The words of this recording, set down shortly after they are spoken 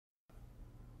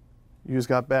You just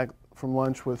got back from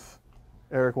lunch with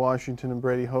Eric Washington and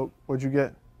Brady Hoke. What'd you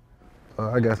get?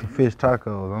 I got some fish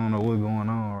tacos. I don't know what's going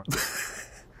on.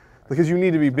 Because you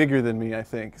need to be bigger than me, I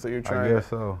think. So you're trying. I guess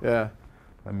so. Yeah.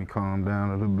 Let me calm down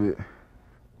a little bit.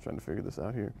 Trying to figure this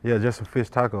out here. Yeah, just some fish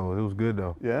tacos. It was good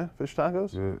though. Yeah, fish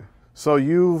tacos? Good. So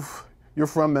you're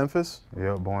from Memphis?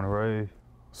 Yeah, born and raised.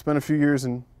 Spent a few years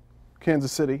in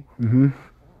Kansas City. Mm-hmm.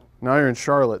 Now you're in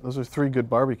Charlotte. Those are 3 good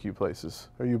barbecue places.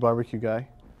 Are you a barbecue guy?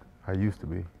 I used to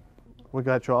be. What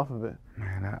got you off of it?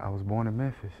 Man, I was born in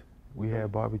Memphis. We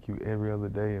had barbecue every other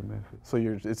day in Memphis. So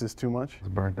is this too much? It's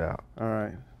burnt out. All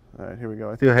right, here we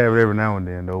go. Still have it every now and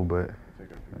then though, but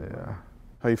yeah.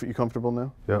 How you comfortable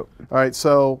now? Yep. All right,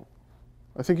 so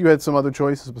I think you had some other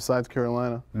choices besides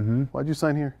Carolina. Mm-hmm. Why'd you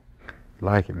sign here?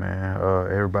 Like it, man.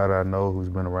 Everybody I know who's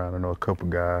been around, I know a couple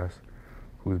guys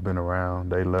who's been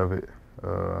around, they love it.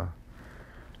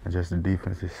 And just the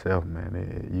defense itself,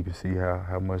 man. You can see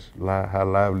how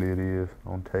lively it is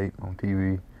on tape, on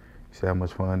TV. You see how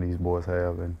much fun these boys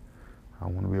have, and I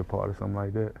want to be a part of something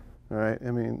like that. All right. I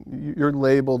mean, you're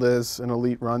labeled as an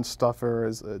elite run stuffer,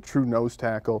 as a true nose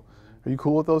tackle. Are you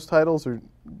cool with those titles, or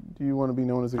do you want to be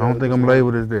known as a guy? I don't think I'm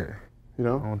labeled as that. You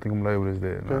know? I don't think I'm labeled as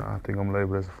that. Okay. No, I think I'm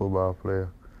labeled as a football player.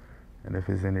 And if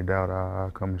there's any doubt, I'll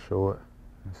come and show it.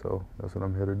 And so that's what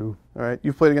I'm here to do. All right.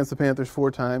 You've played against the Panthers 4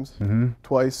 times, Mm-hmm.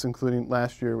 twice, including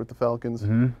last year with the Falcons.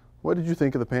 Mm-hmm. What did you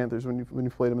think of the Panthers when you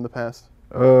played them in the past?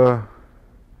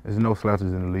 There's no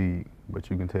slouches in the league, but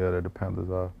you can tell that the Panthers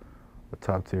are a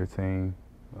top-tier team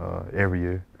every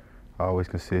year. Always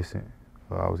consistent.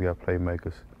 Always got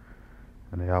playmakers.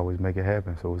 And they always make it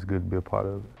happen, so it's good to be a part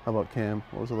of it. How about Cam?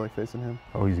 What was it like facing him?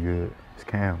 Oh, he's good. It's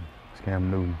Cam. It's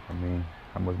Cam Newton. I mean,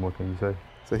 how much more can you say?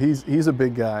 So he's a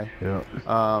big guy. Yeah.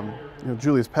 You know,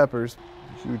 Julius Peppers,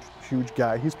 huge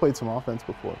guy. He's played some offense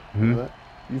before. Mm-hmm. You know that?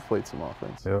 You've played some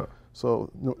offense. Yeah. So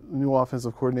new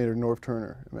offensive coordinator Norv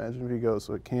Turner. Imagine if he goes.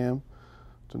 So Cam,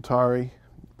 Dontari,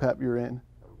 Pep, you're in.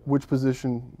 Which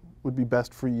position would be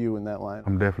best for you in that lineup?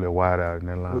 I'm definitely a wide out in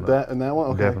that lineup. With in that one?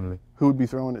 Okay. Definitely. Who would be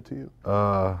throwing it to you?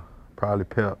 Probably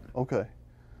Pep. Okay.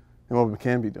 And what would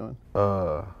Cam be doing?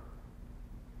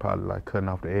 Probably like cutting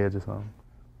off the edge or something.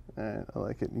 All right, I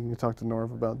like it. You can talk to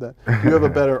Norv about that. Do you have a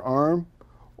better arm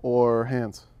or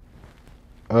hands?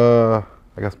 I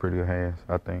got some pretty good hands,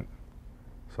 I think.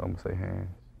 So I'm gonna say hands.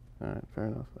 All right, fair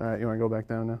enough. All right, you want to go back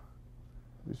down now?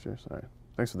 These chairs. All right.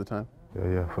 Thanks for the time.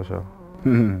 Yeah, for sure.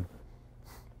 Good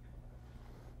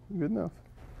enough.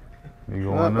 You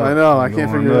going up? I know. I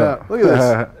can't figure it out. Look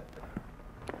at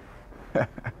this.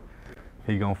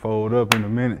 He gonna fold up in a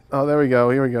minute. Oh, there we go.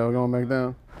 Here we go. Going back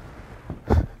down.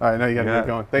 All right, now you got to get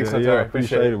going. Thanks, Dontari.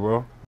 Appreciate it, bro.